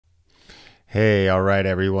Hey, all right,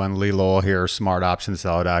 everyone. Lowell here,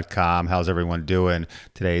 smartoptionseller.com. How's everyone doing?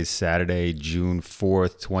 Today's Saturday, June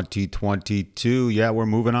 4th, 2022. Yeah, we're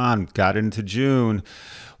moving on. Got into June.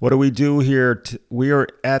 What do we do here? We are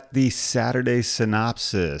at the Saturday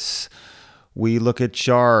synopsis. We look at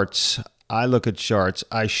charts. I look at charts.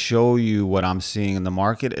 I show you what I'm seeing in the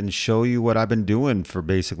market and show you what I've been doing for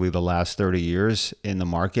basically the last 30 years in the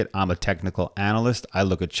market. I'm a technical analyst. I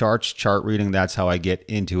look at charts, chart reading. That's how I get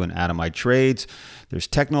into and out of my trades. There's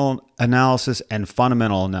technical analysis and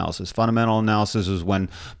fundamental analysis. Fundamental analysis is when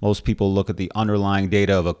most people look at the underlying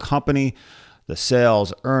data of a company, the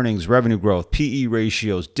sales, earnings, revenue growth, PE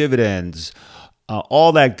ratios, dividends,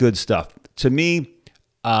 all that good stuff. To me,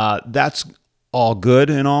 that's all good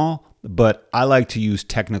and all, but I like to use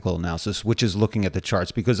technical analysis, which is looking at the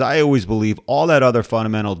charts, because I always believe all that other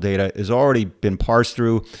fundamental data has already been parsed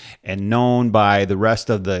through and known by the rest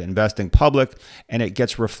of the investing public, and it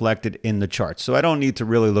gets reflected in the charts. So I don't need to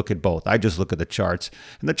really look at both. I just look at the charts,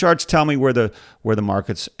 and the charts tell me where the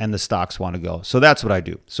markets and the stocks want to go. So that's what I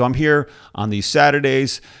do. So I'm here on these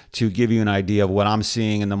Saturdays to give you an idea of what I'm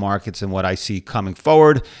seeing in the markets and what I see coming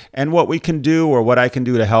forward, and what we can do, or what I can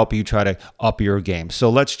do to help you try to up your game. So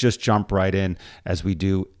let's just jump right in, as we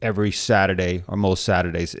do every Saturday, or most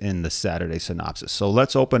Saturdays, in the Saturday synopsis. So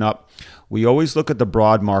let's open up. We always look at the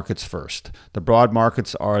broad markets first. The broad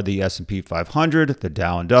markets are the S&P 500, the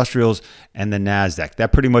Dow Industrials, and the NASDAQ.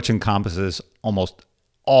 That pretty much encompasses almost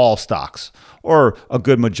all stocks, or a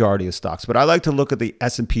good majority of stocks. But I like to look at the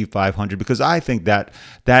S&P 500 because I think that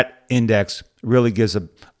that index really gives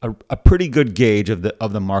a pretty good gauge of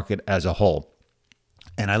the market as a whole.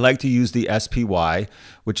 And I like to use the SPY,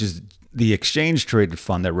 which is the exchange traded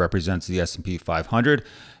fund that represents the S&P 500.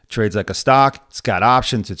 Trades like a stock. It's got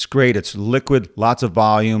options. It's great. It's liquid, lots of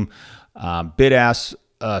volume. Bid-ask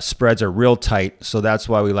spreads are real tight. So that's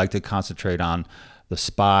why we like to concentrate on the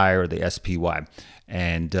SPY or the SPY,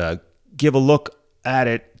 and give a look at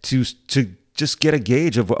it to just get a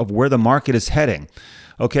gauge of where the market is heading.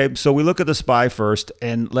 Okay, so we look at the SPY first,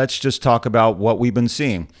 and let's just talk about what we've been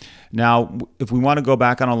seeing. Now, if we want to go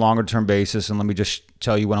back on a longer term basis, and let me just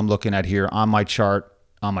tell you what I'm looking at here on my chart,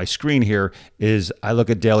 on my screen here, is I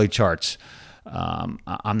look at daily charts.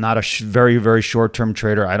 I'm not a very, very short-term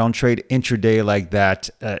trader. I don't trade intraday like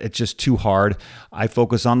that. It's just too hard. I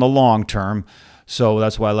focus on the long term. So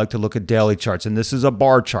that's why I like to look at daily charts. And this is a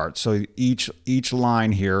bar chart. So each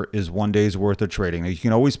line here is 1 day's worth of trading. You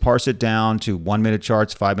can always parse it down to 1 minute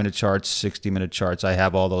charts, 5 minute charts, 60-minute charts. I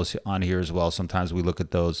have all those on here as well. Sometimes we look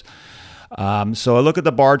at those. So I look at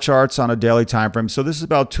the bar charts on a daily time frame. So this is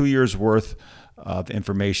about 2 years worth of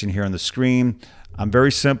information here on the screen. I'm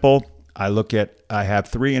very simple. I have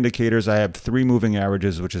three indicators. I have three moving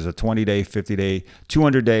averages, which is a 20-day, 50-day,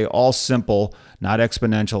 200-day, all simple, not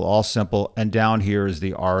exponential, all simple. And down here is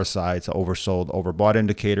the RSI. It's an oversold, overbought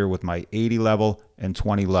indicator with my 80 level and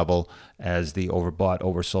 20 level as the overbought,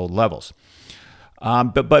 oversold levels.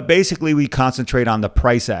 But basically, we concentrate on the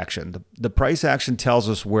price action. The price action tells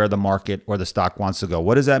us where the market or the stock wants to go.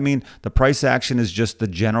 What does that mean? The price action is just the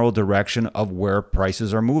general direction of where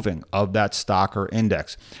prices are moving of that stock or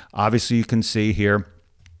index. Obviously, you can see here,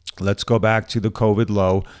 let's go back to the COVID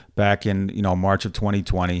low back in March of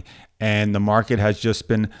 2020. And the market has just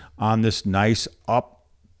been on this nice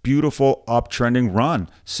beautiful uptrending run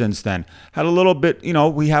since then. Had a little bit,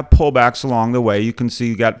 we have pullbacks along the way. You can see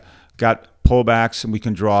you got pullbacks, and we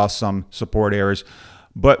can draw some support areas.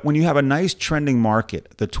 But when you have a nice trending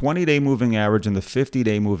market, the 20-day moving average and the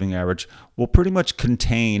 50-day moving average will pretty much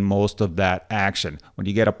contain most of that action. When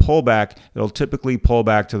you get a pullback, it'll typically pull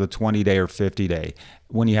back to the 20-day or 50-day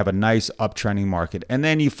when you have a nice uptrending market. And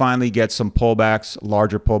then you finally get some pullbacks,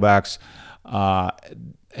 larger pullbacks,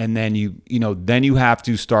 and then you have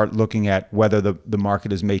to start looking at whether the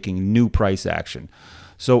market is making new price action.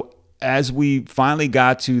 So as we finally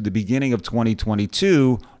got to the beginning of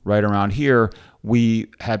 2022, right around here, we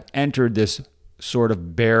have entered this sort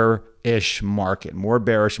of bearish market, more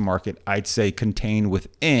bearish market, I'd say, contained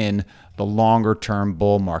within the longer term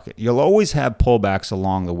bull market. You'll always have pullbacks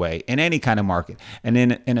along the way in any kind of market. And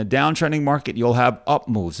in a downtrending market, you'll have up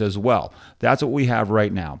moves as well. That's what we have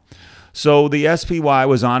right now. So the SPY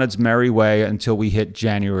was on its merry way until we hit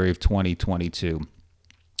January of 2022.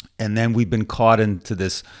 And then we've been caught into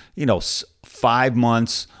this, 5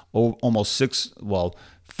 months, almost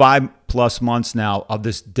 5+ months now of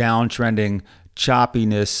this downtrending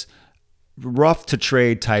choppiness, rough to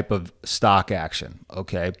trade type of stock action.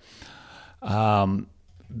 Okay.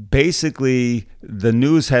 basically, the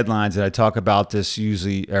news headlines, that I talk about this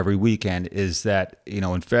usually every weekend, is that,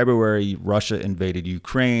 in February, Russia invaded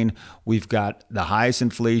Ukraine. We've got the highest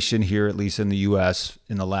inflation here, at least in the U.S.,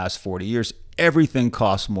 in the last 40 years. Everything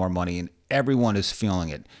costs more money, and everyone is feeling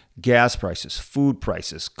it. Gas prices, food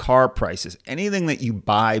prices, car prices, anything that you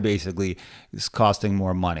buy basically is costing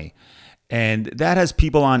more money. And that has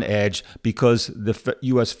people on edge because the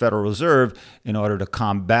U.S. Federal Reserve, in order to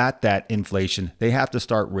combat that inflation, they have to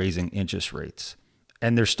start raising interest rates.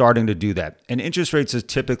 And they're starting to do that. And interest rates is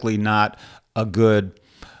typically not a good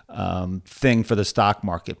thing for the stock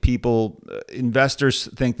market. Investors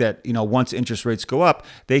think that, once interest rates go up,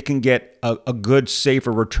 they can get a good,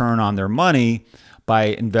 safer return on their money by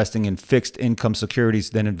investing in fixed income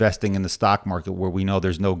securities than investing in the stock market, where we know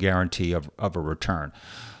there's no guarantee of a return.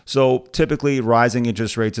 So typically, rising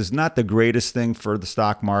interest rates is not the greatest thing for the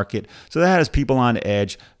stock market. So that has people on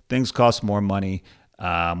edge. Things cost more money.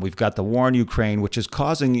 We've got the war in Ukraine, which is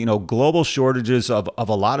causing, global shortages of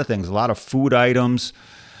a lot of things, a lot of food items.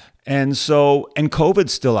 And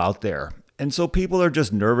COVID's still out there. And so people are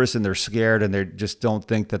just nervous and they're scared, and they just don't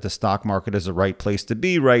think that the stock market is the right place to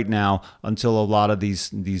be right now until a lot of these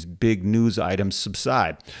big news items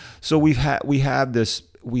subside. So we have this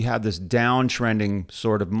downtrending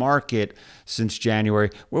sort of market since January,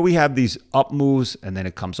 where we have these up moves and then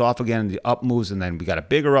it comes off again, the up moves, and then we got a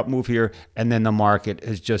bigger up move here, and then the market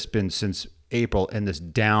has just been, since April, in this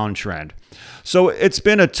downtrend. So it's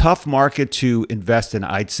been a tough market to invest in,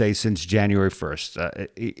 I'd say, since January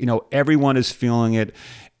 1st. Everyone is feeling it.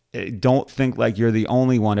 Don't think like you're the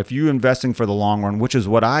only one. If you're investing for the long run, which is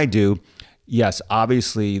what I do, yes,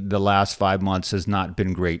 obviously the last 5 months has not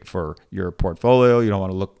been great for your portfolio. You don't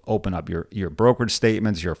want to open up your brokerage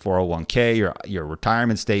statements, your 401k, your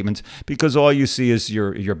retirement statements, because all you see is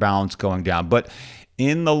your balance going down. But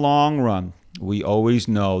in the long run, we always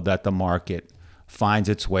know that the market finds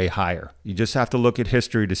its way higher. You just have to look at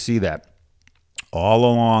history to see that. All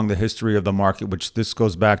along the history of the market, which this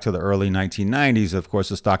goes back to the early 1990s, of course,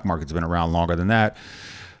 the stock market's been around longer than that,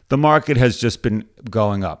 the market has just been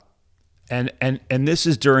going up. And this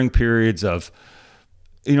is during periods of,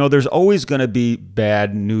 there's always going to be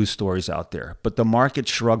bad news stories out there, but the market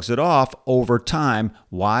shrugs it off over time.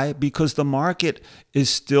 Why? Because the market is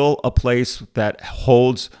still a place that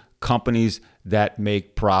holds companies that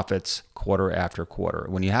make profits quarter after quarter.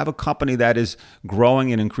 When you have a company that is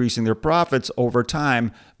growing and increasing their profits over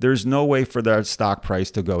time, there's no way for that stock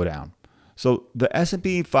price to go down. So the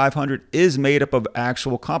S&P 500 is made up of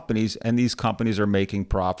actual companies, and these companies are making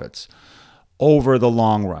profits over the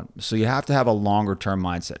long run. So you have to have a longer term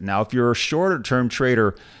mindset. Now, if you're a shorter term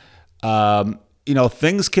trader,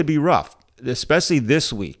 things could be rough, especially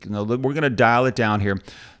this week. We're going to dial it down here.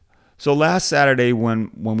 So last Saturday when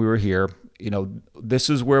we were here, this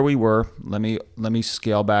is where we were. Let me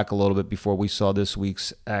scale back a little bit before we saw this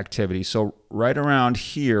week's activity. So right around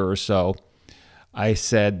here or so, I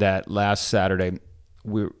said that last Saturday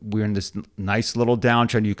we're in this nice little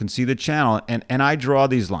downtrend. You can see the channel, and I draw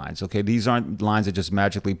these lines. Okay, these aren't lines that just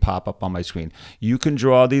magically pop up on my screen. You can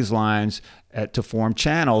draw these lines to form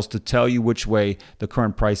channels to tell you which way the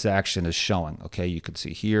current price action is showing. Okay, you can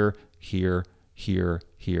see here, here, here,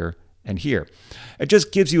 here, and here. It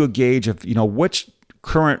just gives you a gauge of which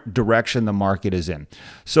current direction the market is in.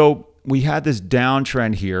 So we had this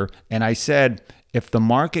downtrend here, and I said if the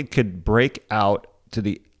market could break out to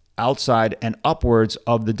the outside and upwards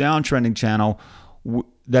of the downtrending channel,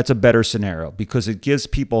 that's a better scenario, because it gives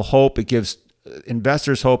people hope. It gives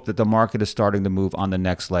investors hope that the market is starting to move on the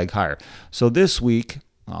next leg higher. So this week,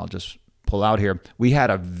 I'll just pull out here, we had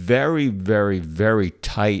a very, very, very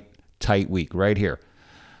tight week right here.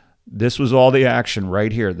 This was all the action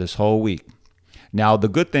right here this whole week. Now, the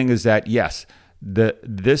good thing is that, yes,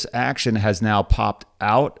 this action has now popped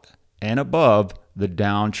out and above the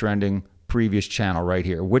downtrending previous channel right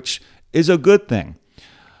here, which is a good thing.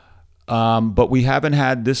 But we haven't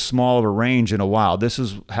had this small of a range in a while.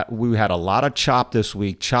 We had a lot of chop this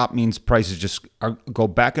week. Chop means prices just go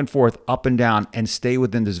back and forth, up and down, and stay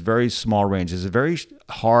within this very small range. It's a very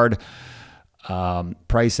hard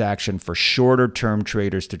price action for shorter term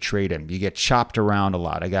traders to trade in. You get chopped around a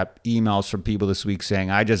lot. I got emails from people this week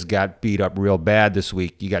saying, I just got beat up real bad this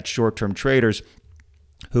week. You got short term traders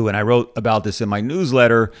who, and I wrote about this in my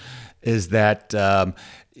newsletter, is that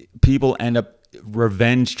people end up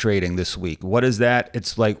revenge trading this week. What is that?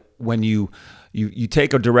 It's like when you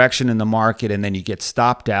take a direction in the market and then you get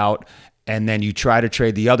stopped out, and then you try to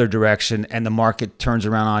trade the other direction and the market turns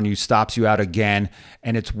around on you, stops you out again,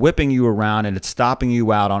 and it's whipping you around and it's stopping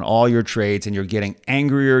you out on all your trades, and you're getting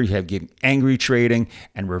angrier. You have getting angry trading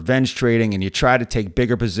and revenge trading, and you try to take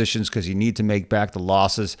bigger positions because you need to make back the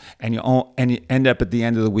losses, and you end up at the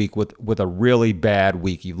end of the week with a really bad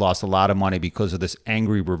week. You've lost a lot of money because of this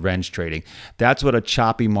angry revenge trading. That's what a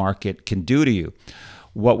choppy market can do to you.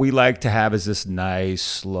 What we like to have is this nice,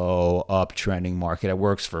 slow, uptrending market. It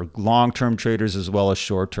works for long-term traders as well as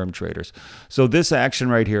short-term traders. So this action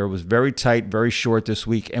right here was very tight, very short this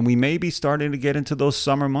week, and we may be starting to get into those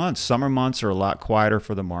summer months. Summer months are a lot quieter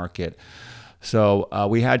for the market. So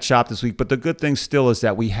we had chop this week, but the good thing still is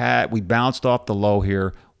that we bounced off the low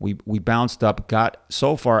here. We bounced up, got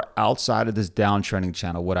so far outside of this downtrending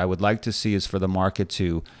channel. What I would like to see is for the market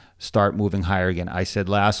to start moving higher again. I said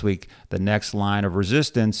last week the next line of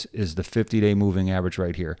resistance is the 50-day moving average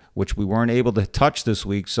right here, which we weren't able to touch this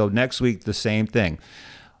week. So next week, the same thing.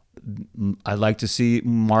 I'd like to see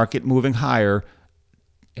market moving higher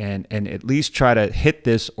and at least try to hit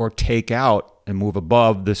this or take out and move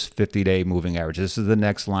above this 50-day moving average. This is the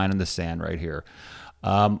next line in the sand right here.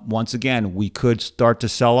 Once again, we could start to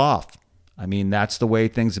sell off. I mean, that's the way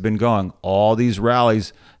things have been going. All these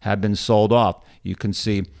rallies have been sold off. You can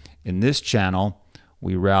see in this channel,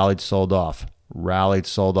 we rallied, sold off, rallied,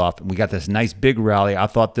 sold off. And we got this nice big rally. I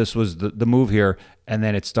thought this was the move here, and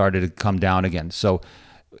then it started to come down again. So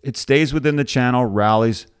it stays within the channel,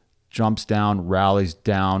 rallies, jumps down, rallies,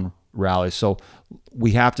 down, rallies. So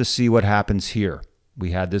we have to see what happens here.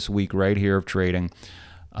 We had this week right here of trading.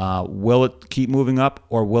 Will it keep moving up,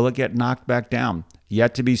 or will it get knocked back down?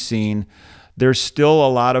 Yet to be seen. There's still a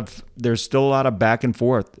lot of back and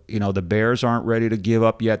forth. You know, the bears aren't ready to give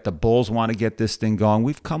up yet. The bulls want to get this thing going.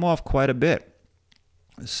 We've come off quite a bit.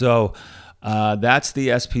 So that's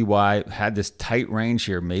the SPY. Had this tight range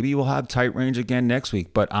here. Maybe we'll have tight range again next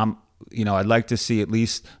week. But I'd like to see at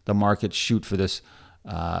least the market shoot for this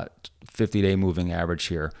 50-day moving average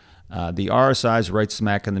here. The RSI is right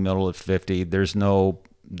smack in the middle at 50. There's no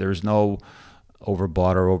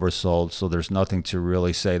overbought or oversold, so there's nothing to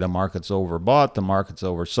really say the market's overbought, the market's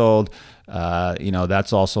oversold.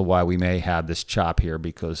 That's also why we may have this chop here,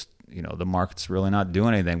 because the market's really not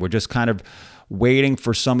doing anything. We're just kind of waiting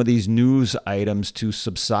for some of these news items to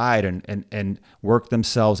subside and work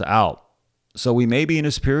themselves out. So we may be in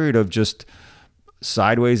this period of just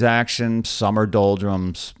sideways action, summer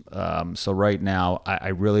doldrums. So right now, I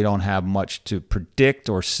really don't have much to predict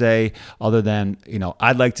or say other than,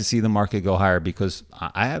 I'd like to see the market go higher because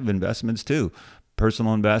I have investments too,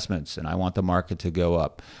 personal investments, and I want the market to go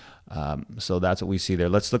up. So that's what we see there.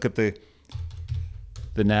 Let's look at the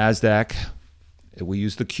NASDAQ. We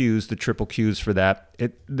use the Qs, the triple Qs for that.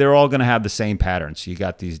 They're all going to have the same patterns. You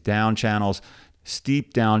got these down channels,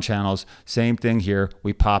 steep down channels. Same thing here.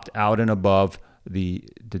 We popped out and above the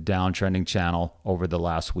downtrending channel over the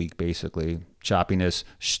last week, basically. Choppiness,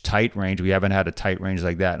 tight range. We haven't had a tight range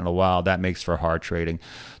like that in a while. That makes for hard trading.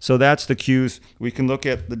 So that's the Qs. We can look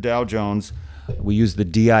at the Dow Jones. We use the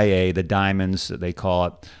DIA, the diamonds, they call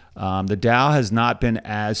it. The Dow has not been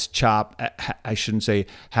as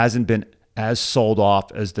hasn't been as sold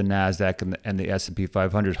off as the NASDAQ and the S&P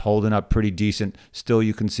 500, holding up pretty decent. Still,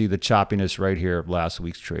 you can see the choppiness right here of last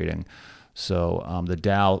week's trading. So the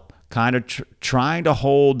Dow kind of trying to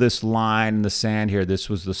hold this line in the sand here. This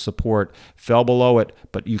was the support, fell below it,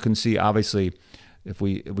 but you can see obviously if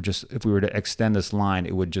we were to extend this line,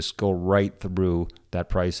 it would just go right through that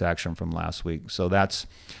price action from last week. So that's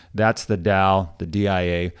the Dow, the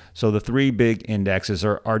DIA. So the three big indexes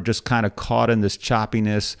are just kind of caught in this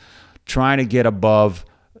choppiness, trying to get above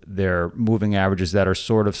their moving averages that are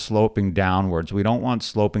sort of sloping downwards. We don't want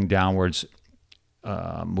sloping downwards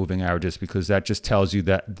moving averages, because that just tells you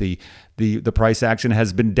that the price action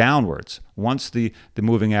has been downwards. Once the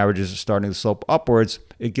moving averages are starting to slope upwards,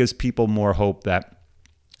 it gives people more hope that,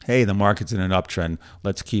 hey, the market's in an uptrend,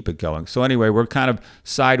 let's keep it going. So anyway, we're kind of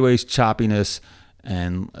sideways choppiness,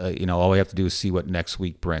 and all we have to do is see what next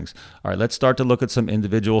week brings. All right, let's start to look at some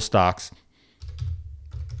individual stocks,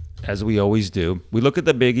 as we always do. We look at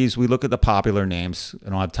the biggies, we look at the popular names.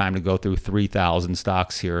 I don't have time to go through 3,000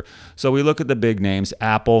 stocks here. So we look at the big names.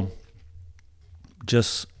 Apple,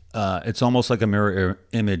 just it's almost like a mirror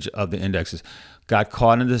image of the indexes. Got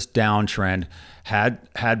caught in this downtrend,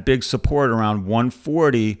 had big support around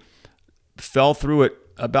 140, fell through it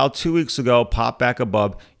about 2 weeks ago, popped back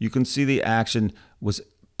above. You can see the action was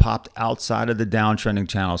popped outside of the downtrending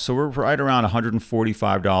channel. So we're right around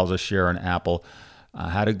 $145 a share on Apple.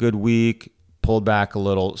 Had a good week, pulled back a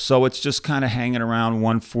little. So it's just kind of hanging around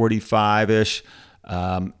 145-ish.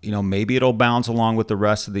 Maybe it'll bounce along with the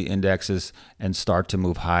rest of the indexes and start to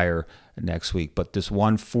move higher next week. But this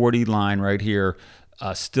 140 line right here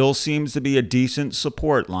still seems to be a decent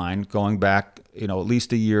support line going back, at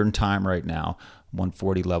least a year in time right now,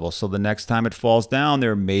 140 level. So the next time it falls down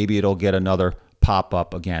there, maybe it'll get another pop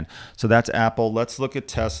up again. So that's Apple. Let's look at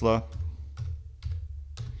Tesla.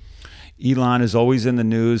 Elon is always in the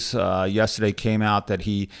news. Yesterday came out that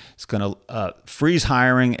he is going to freeze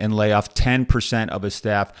hiring and lay off 10% of his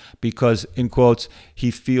staff because, in quotes,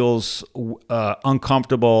 he feels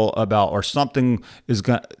uncomfortable about, or something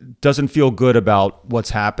doesn't feel good about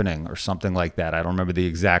what's happening, or something like that. I don't remember the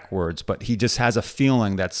exact words, but he just has a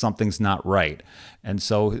feeling that something's not right, and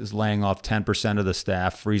so he's laying off 10% of the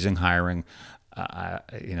staff, freezing hiring.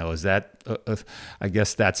 Is that? I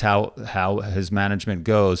guess that's how his management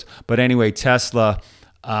goes. But anyway, Tesla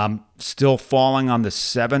still falling on the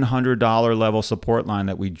 $700 level support line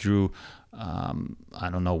that we drew. I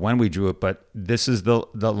don't know when we drew it, but this is the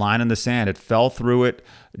line in the sand. It fell through it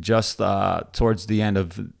just towards the end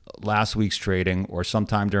of last week's trading, or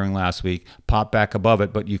sometime during last week, popped back above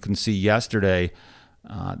it. But you can see yesterday,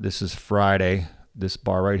 this is Friday. This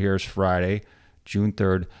bar right here is Friday, June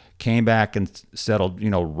 3rd. Came back and settled,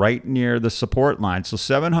 right near the support line. So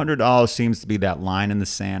 $700 seems to be that line in the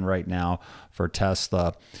sand right now for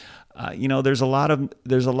Tesla. There's a lot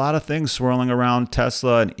of things swirling around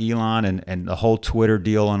Tesla and Elon and the whole Twitter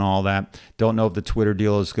deal and all that. Don't know if the Twitter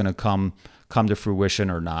deal is going to come to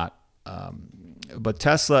fruition or not. But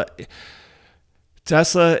Tesla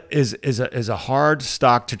is a hard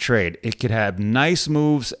stock to trade. It could have nice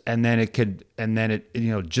moves, and then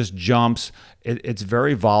it just jumps. It's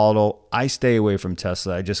very volatile. I stay away from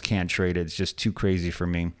Tesla. I just can't trade it. It's just too crazy for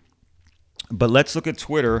me. But let's look at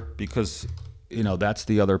Twitter, because that's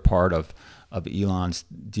the other part of Elon's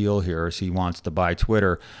deal here, is he wants to buy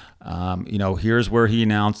Twitter. Here's where he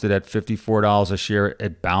announced it at $54 a share.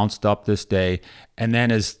 It bounced up this day, and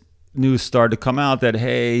then as news started to come out that,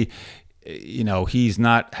 hey, he's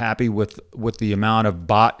not happy with the amount of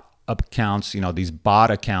bot accounts, these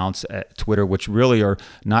bot accounts at Twitter, which really are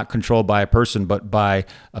not controlled by a person, but by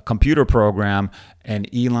a computer program. And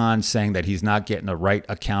Elon saying that he's not getting the right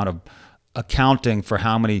accounting for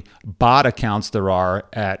how many bot accounts there are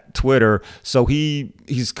at Twitter. So he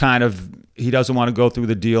doesn't want to go through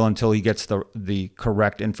the deal until he gets the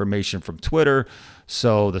correct information from Twitter.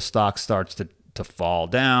 So the stock starts to fall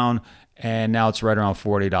down. And now it's right around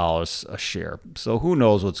 $40 a share. So who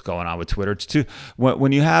knows what's going on with Twitter? It's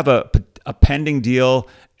when you have a pending deal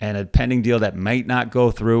and a pending deal that might not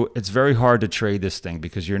go through, it's very hard to trade this thing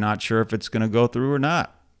because you're not sure if it's going to go through or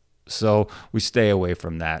not. So we stay away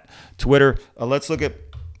from that. Twitter, let's look at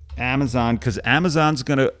Amazon, because Amazon's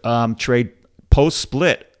going to trade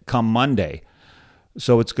post-split come Monday.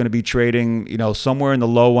 So it's going to be trading, somewhere in the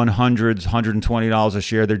low 100s, $120 a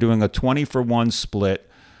share. They're doing a 20-for-1 split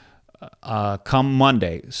come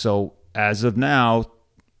Monday. So as of now,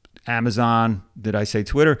 Amazon, did I say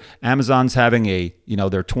Twitter? Amazon's having their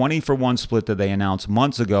 20-for-1 split that they announced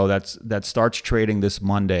months ago. That starts trading this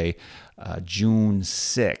Monday, June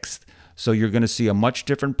 6th. So you're going to see a much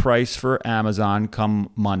different price for Amazon come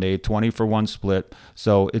Monday, 20-for-1 split.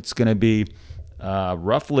 So it's going to be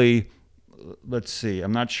roughly, let's see,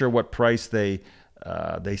 I'm not sure what price they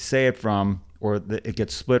say it from, or it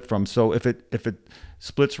gets split from. So if it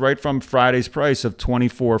splits right from Friday's price of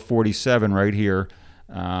 $24.47 right here,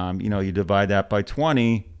 you divide that by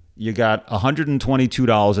 20, you got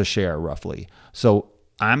 $122 a share roughly. So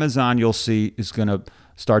Amazon, you'll see, is going to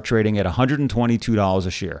start trading at $122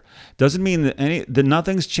 a share. Doesn't mean that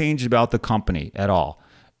nothing's changed about the company at all.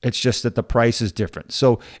 It's just that the price is different.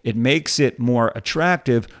 So it makes it more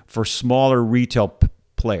attractive for smaller retail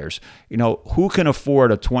players. Who can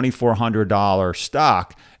afford a $2,400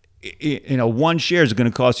 stock? One share is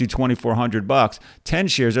going to cost you $2,400. 10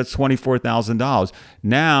 shares, that's $24,000.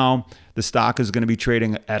 Now the stock is going to be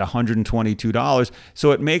trading at $122.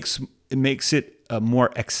 So it makes it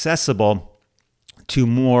more accessible to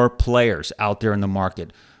more players out there in the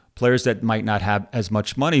market. Players that might not have as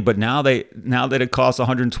much money, but now that it costs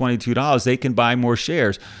 $122, they can buy more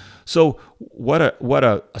shares. So what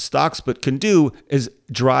a stock split can do is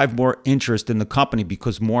drive more interest in the company,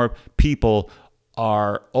 because more people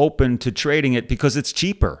are open to trading it because it's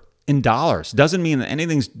cheaper in dollars. Doesn't mean that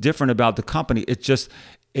anything's different about the company. It just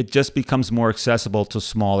becomes more accessible to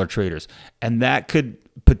smaller traders, and that could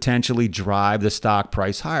potentially drive the stock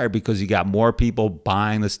price higher because you got more people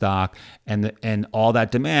buying the stock, and all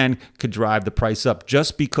that demand could drive the price up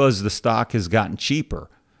just because the stock has gotten cheaper.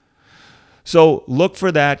 So look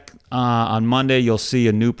for that on Monday. You'll see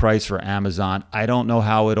a new price for Amazon. I don't know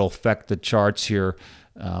how it'll affect the charts here.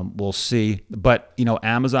 We'll see. But,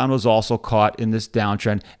 Amazon was also caught in this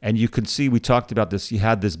downtrend. And you can see, we talked about this, you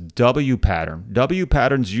had this W pattern. W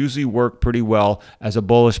patterns usually work pretty well as a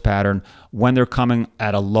bullish pattern when they're coming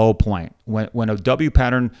at a low point. When a W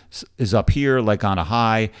pattern is up here, like on a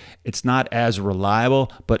high, it's not as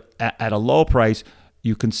reliable. But at a low price,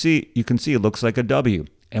 you can see it looks like a W.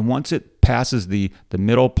 And once it passes the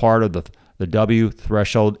middle part of the W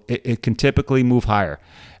threshold, it can typically move higher.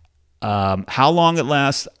 How long it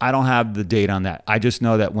lasts, I don't have the date on that. I just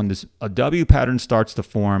know that when a W pattern starts to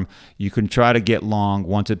form, you can try to get long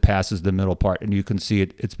once it passes the middle part, and you can see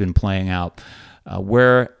it's been playing out.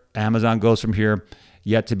 Where Amazon goes from here,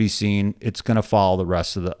 yet to be seen. It's going to follow the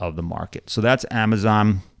rest of the market. So that's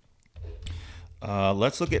Amazon.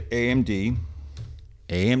 Let's look at AMD.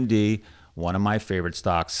 AMD, one of my favorite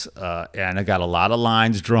stocks, and I got a lot of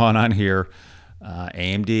lines drawn on here.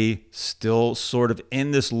 AMD still sort of in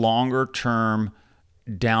this longer term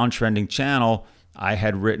downtrending channel. I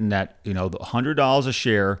had written that, the $100 a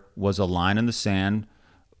share was a line in the sand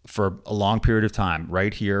for a long period of time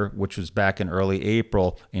right here, which was back in early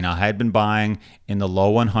April. I had been buying in the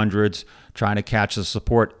low 100s, trying to catch the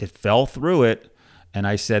support. It fell through it. And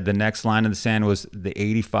I said the next line in the sand was the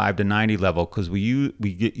 85 to 90 level, because you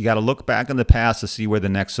got to look back in the past to see where the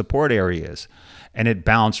next support area is. And it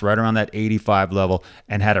bounced right around that 85 level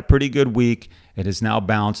and had a pretty good week. It has now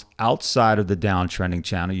bounced outside of the downtrending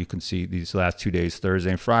channel. You can see these last 2 days,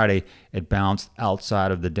 Thursday and Friday, it bounced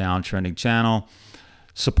outside of the downtrending channel.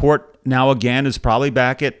 Support now again is probably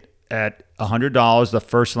back at $100, the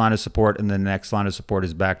first line of support, and the next line of support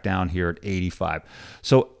is back down here at 85.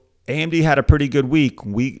 So AMD had a pretty good week.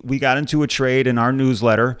 We got into a trade in our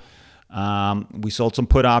newsletter. We sold some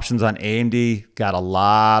put options on AMD, got a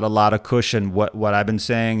lot of cushion. What I've been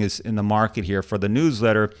saying is in the market here for the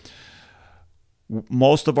newsletter,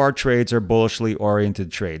 most of our trades are bullishly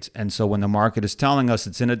oriented trades. And so when the market is telling us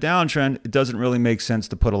it's in a downtrend, it doesn't really make sense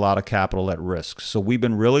to put a lot of capital at risk. So we've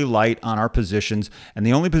been really light on our positions. And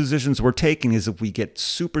the only positions we're taking is if we get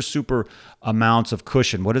super amounts of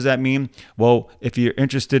cushion. What does that mean? Well, if you're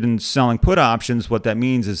interested in selling put options, what that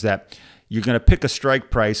means is that you're going to pick a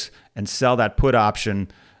strike price and sell that put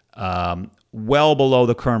option well below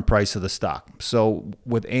the current price of the stock. So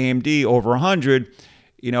with AMD over 100,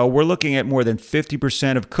 we're looking at more than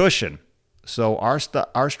 50% of cushion. So our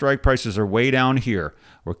strike prices are way down here.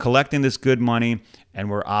 We're collecting this good money, and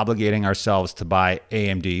we're obligating ourselves to buy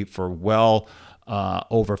AMD for well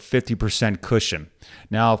over 50% cushion.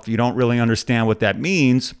 Now, if you don't really understand what that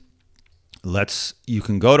means, you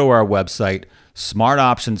can go to our website,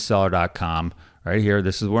 smartoptionseller.com. Right here,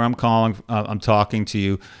 this is where I'm talking to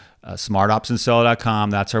you.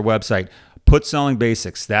 Smartoptionseller.com. That's our website. Put Selling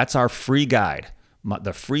Basics. That's our free guide.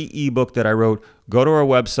 The free ebook that I wrote. Go to our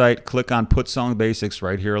website, click on Put Selling Basics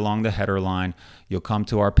right here along the header line. You'll come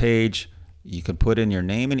to our page. You can put in your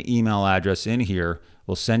name and email address in here.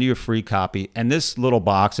 We'll send you a free copy. And this little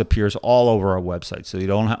box appears all over our website. So you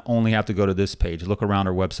don't only have to go to this page. Look around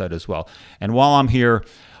our website as well. And while I'm here,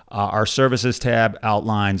 our services tab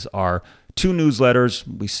outlines our 2 newsletters.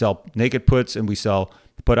 We sell naked puts and we sell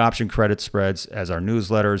put option credit spreads as our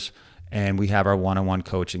newsletters. And we have our one-on-one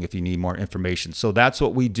coaching if you need more information. So that's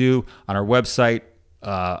what we do on our website.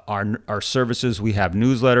 Our services, we have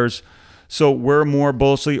newsletters. So we're more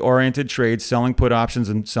bullishly oriented trades. Selling put options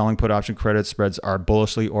and selling put option credit spreads are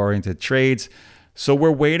bullishly oriented trades. So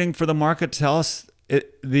we're waiting for the market to tell us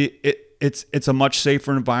it's a much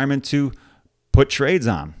safer environment to put trades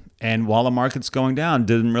on. And while the market's going down, it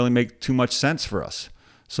didn't really make too much sense for us.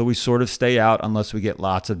 So we sort of stay out unless we get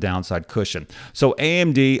lots of downside cushion. So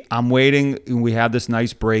AMD, I'm waiting. We have this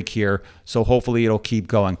nice break here. So hopefully it'll keep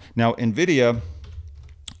going. Now, NVIDIA,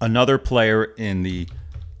 another player in the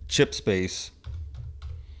chip space,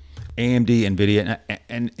 AMD, NVIDIA,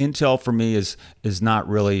 and Intel for me is not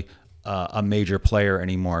really a major player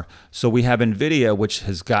anymore. So we have NVIDIA, which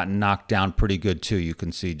has gotten knocked down pretty good too. You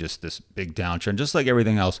can see just this big downtrend, just like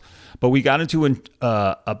everything else. But we got into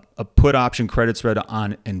a put option credit spread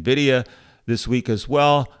on NVIDIA this week as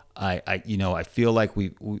well. I feel like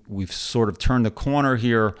we've sort of turned the corner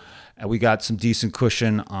here, and we got some decent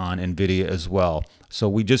cushion on NVIDIA as well. So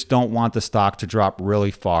we just don't want the stock to drop really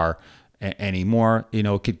far anymore.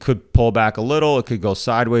 It could pull back a little, it could go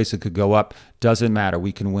sideways, it could go up. Doesn't matter.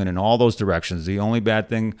 We can win in all those directions. The only bad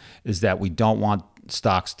thing is that we don't want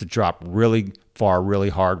stocks to drop really far, really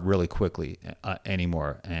hard, really quickly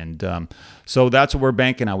anymore. And so that's what we're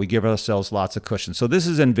banking on. We give ourselves lots of cushion. So this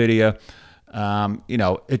is NVIDIA.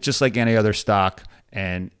 It's just like any other stock.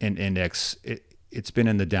 and in index, it's been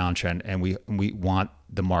in the downtrend, and we want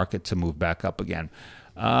the market to move back up again.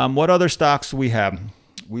 What other stocks do we have?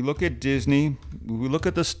 We look at Disney. We look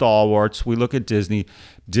at the stalwarts. We look at Disney.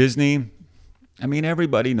 Disney, I mean,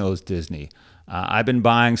 everybody knows Disney. I've been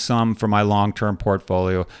buying some for my long-term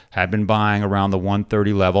portfolio. Had been buying around the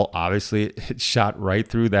 130 level. Obviously, it shot right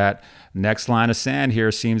through that. Next line of sand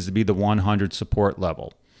here seems to be the 100 support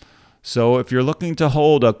level. So if you're looking to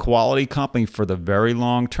hold a quality company for the very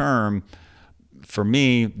long term, for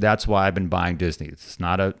me, that's why I've been buying Disney. It's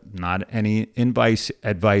not any advice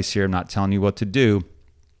here. I'm not telling you what to do,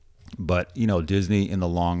 but Disney in the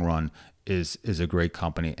long run is a great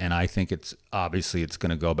company, and I think it's going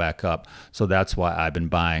to go back up. So that's why I've been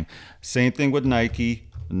buying. Same thing with Nike,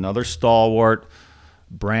 another stalwart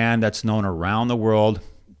brand that's known around the world,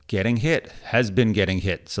 has been getting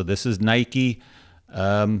hit. So this is Nike.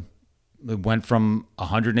 It went from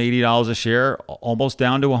 $180 a share almost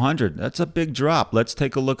down to $100. That's a big drop. Let's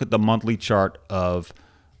take a look at the monthly chart of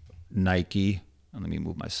Nike. Let me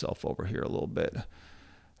move myself over here a little bit.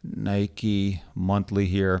 Nike monthly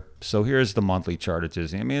here. So here's the monthly chart at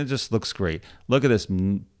Disney. I mean, it just looks great. Look at this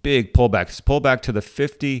big pullback. It's pullback to the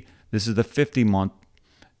 50. This is the 50-month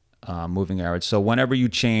moving average. So whenever you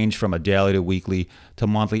change from a daily to weekly to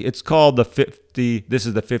monthly, it's called the 50. This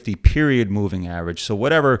is the 50-period moving average. So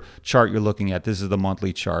whatever chart you're looking at, this is the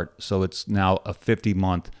monthly chart. So it's now a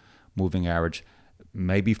 50-month moving average.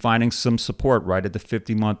 Maybe finding some support right at the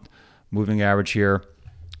 50-month moving average here.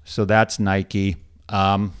 So that's Nike.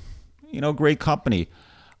 Great company.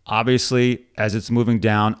 Obviously, as it's moving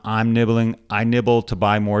down, I nibble to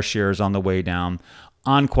buy more shares on the way down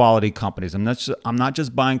on quality companies. I'm not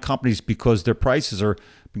just buying companies because their prices are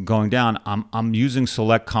going down. I'm using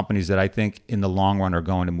select companies that I think in the long run are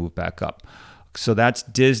going to move back up. So that's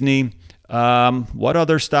Disney. What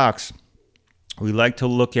other stocks? We like to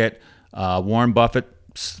look at Warren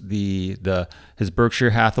Buffett's his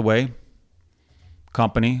Berkshire Hathaway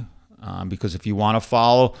company. Because if you want to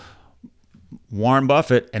follow Warren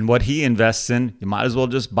Buffett and what he invests in, you might as well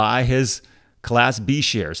just buy his Class B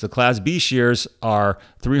shares. The Class B shares are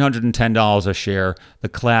 $310 a share. The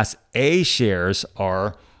Class A shares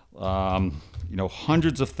are,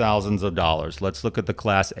 hundreds of thousands of dollars. Let's look at the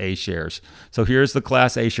Class A shares. So here's the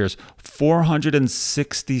Class A shares,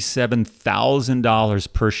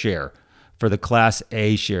 $467,000 per share for the Class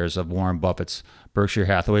A shares of Warren Buffett's Berkshire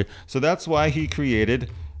Hathaway. So that's why he created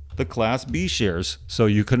the Class B shares, so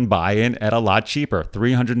you can buy in at a lot cheaper.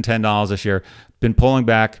 $310 a share. Been pulling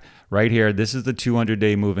back right here. This is the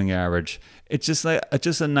 200-day moving average. It's just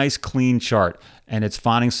a nice clean chart, and it's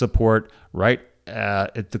finding support right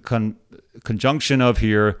at the conjunction of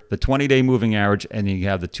here, the 20-day moving average, and you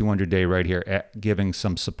have the 200-day right here giving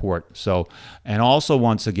some support. So, and also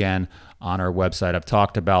once again on our website, I've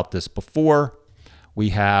talked about this before. We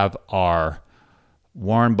have our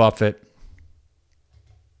Warren Buffett,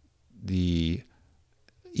 the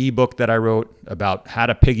ebook that I wrote about how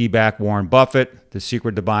to piggyback Warren Buffett, the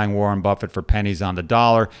secret to buying Warren Buffett for pennies on the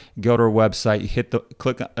dollar. Go to our website,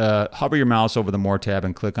 hover your mouse over the More tab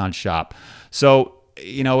and click on Shop. So,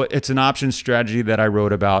 it's an option strategy that I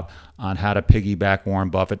wrote about on how to piggyback Warren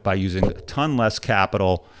Buffett by using a ton less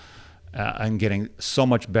capital and getting so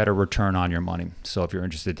much better return on your money. So if you're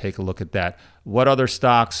interested, take a look at that. What other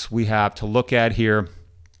stocks we have to look at here?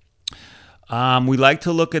 We like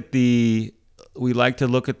to look at the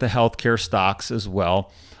healthcare stocks as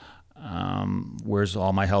well. Where's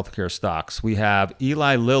all my healthcare stocks? We have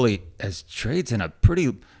Eli Lilly as trades in a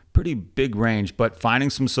pretty big range, but finding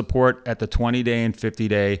some support at the 20-day and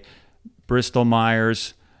 50-day. Bristol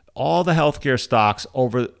Myers, all the healthcare stocks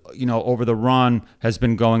over the run has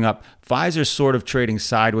been going up. Pfizer's sort of trading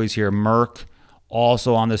sideways here. Merck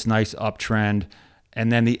also on this nice uptrend.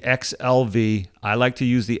 And then the XLV, I like to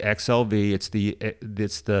use the XLV. It's the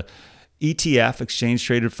ETF, Exchange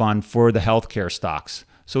Traded Fund, for the healthcare stocks.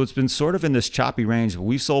 So it's been sort of in this choppy range.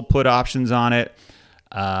 We've sold put options on it,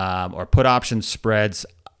 or put option spreads.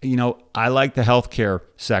 I like the healthcare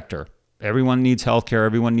sector. Everyone needs healthcare.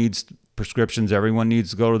 Everyone needs prescriptions. Everyone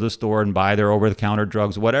needs to go to the store and buy their over-the-counter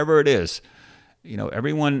drugs, whatever it is.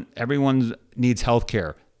 Everyone needs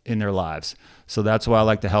healthcare in their lives. So that's why I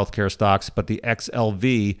like the healthcare stocks. But the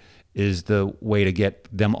XLV is the way to get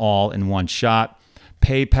them all in one shot.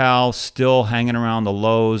 PayPal still hanging around the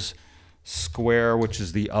lows. Square, which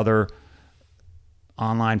is the other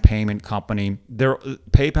online payment company.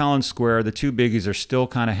 PayPal and Square, the two biggies, are still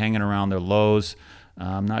kind of hanging around their lows.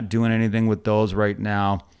 I'm not doing anything with those right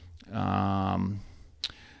now.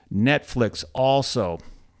 Netflix also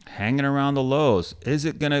hanging around the lows. Is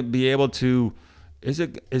it going to be able to is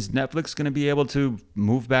Netflix going to be able to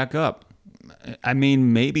move back up? I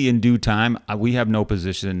mean, maybe in due time. We have no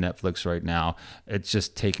position in Netflix right now. It's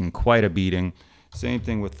just taking quite a beating. Same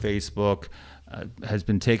thing with Facebook. Has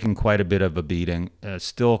been taking quite a bit of a beating.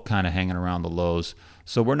 Still kind of hanging around the lows.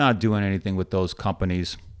 So we're not doing anything with those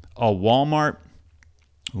companies. Oh, Walmart.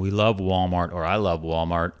 We love Walmart, or I love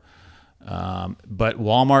Walmart. But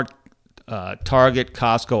Walmart, Target,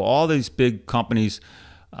 Costco, all these big companies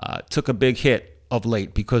took a big hit of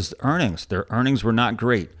late because their earnings were not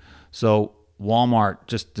great. So Walmart,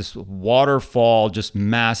 just this waterfall, just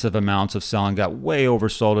massive amounts of selling, got way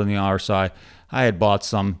oversold on the RSI. I had bought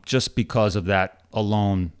some just because of that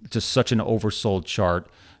alone, just such an oversold chart.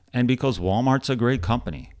 And because Walmart's a great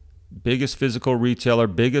company, biggest physical retailer,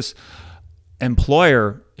 biggest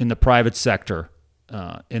employer in the private sector,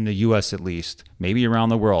 in the U.S. at least, maybe around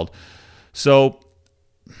the world. So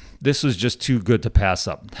this was just too good to pass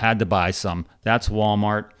up. Had to buy some. That's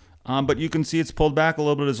Walmart. But you can see it's pulled back a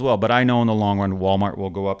little bit as well. But I know in the long run, Walmart will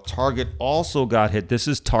go up. Target also got hit. This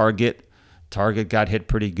is Target. Target got hit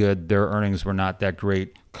pretty good. Their earnings were not that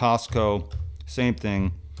great. Costco, same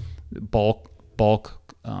thing. Bulk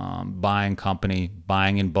buying company,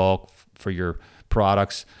 buying in bulk for your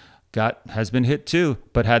products, has been hit too,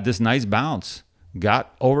 but had this nice bounce.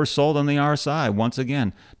 Got oversold on the RSI once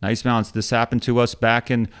again. Nice bounce. This happened to us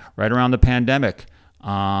back in right around the pandemic.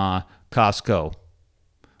 Costco.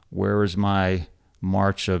 Where is my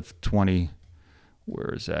March of 20?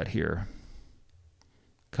 Where is that here?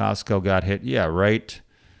 Costco got hit. Yeah, right.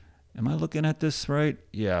 Am I looking at this right?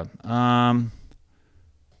 Yeah.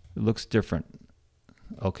 It looks different.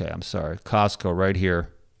 Okay, I'm sorry. Costco right here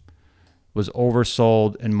was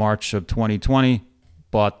oversold in March of 2020.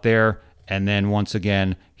 Bought there. And then once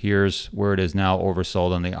again, here's where it is now,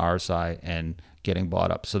 oversold on the RSI and getting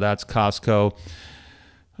bought up. So that's Costco.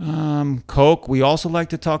 Coke. We also like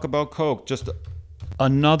to talk about Coke. Just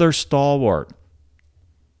another stalwart.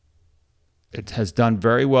 It has done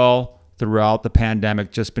very well throughout the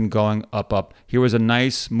pandemic, just been going up. Here was a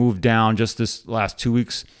nice move down just this last 2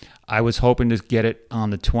 weeks. I was hoping to get it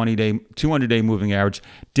on the 20-day, 200-day moving average.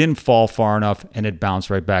 Didn't fall far enough, and it bounced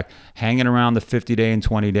right back. Hanging around the 50-day and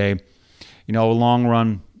 20-day. You know, long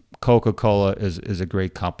run, Coca-Cola is a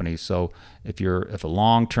great company. So if a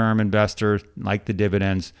long-term investor, like the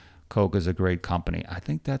dividends, Coke is a great company. I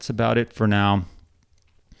think that's about it for now.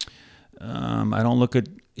 I don't look at,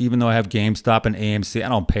 even though I have GameStop and AMC, I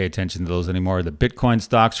don't pay attention to those anymore. The Bitcoin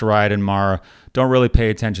stocks, Riot and Mara, don't really pay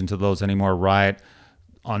attention to those anymore. Riot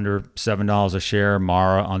under $7 a share,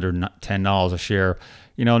 Mara under $10 a share.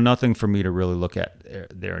 You know, nothing for me to really look at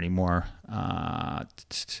there anymore.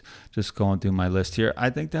 Just going through my list here.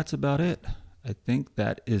 I think that's about it. I think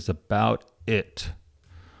that is about it.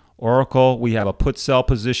 Oracle, we have a put sell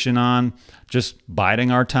position on, just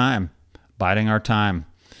biding our time.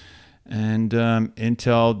 And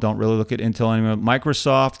Intel, don't really look at Intel anymore.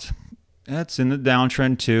 Microsoft, that's in the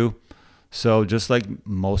downtrend too. So just like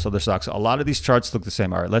most other stocks, a lot of these charts look the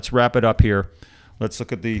same. All right, let's wrap it up here. Let's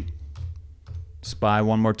look at the SPY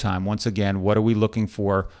one more time. Once again, what are we looking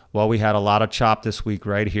for? Well, we had a lot of chop this week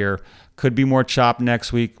right here. Could be more chop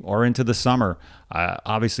next week or into the summer.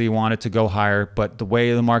 Obviously, you want it to go higher, but the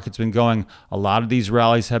way the market's been going, a lot of these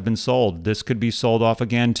rallies have been sold. This could be sold off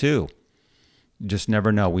again too. You just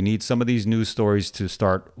never know. We need some of these news stories to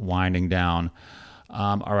start winding down.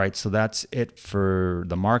 All right, so that's it for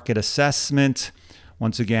the market assessment.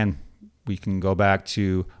 Once again, we can go back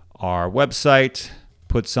to our website,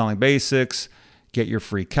 Put Selling Basics, get your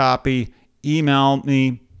free copy. Email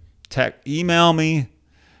me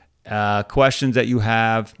questions that you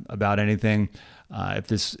have about anything.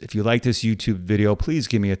 If you like this YouTube video, please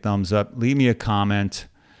give me a thumbs up. Leave me a comment,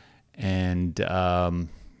 and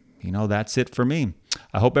you know, that's it for me.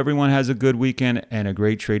 I hope everyone has a good weekend and a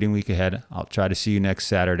great trading week ahead. I'll try to see you next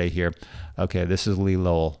Saturday here. Okay, this is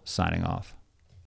Lowell signing off.